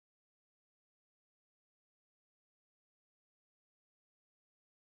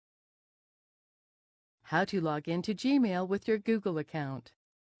How to log into Gmail with your Google account.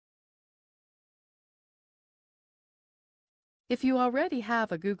 If you already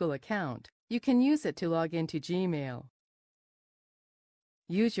have a Google account, you can use it to log into Gmail.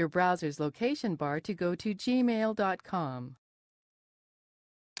 Use your browser's location bar to go to gmail.com.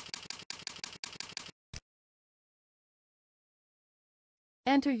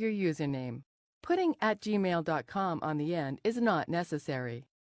 Enter your username. Putting @gmail.com on the end is not necessary.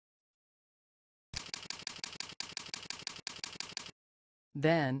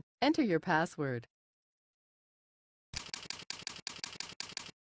 Then, enter your password.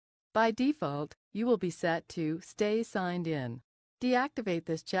 By default, you will be set to Stay Signed In. Deactivate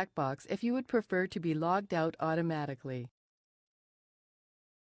this checkbox if you would prefer to be logged out automatically.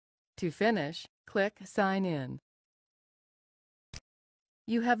 To finish, click Sign In.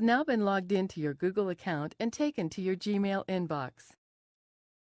 You have now been logged into your Google account and taken to your Gmail inbox.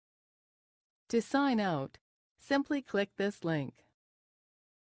 To sign out, simply click this link.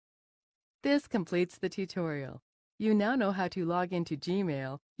 This completes the tutorial. You now know how to log into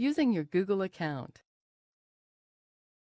Gmail using your Google account.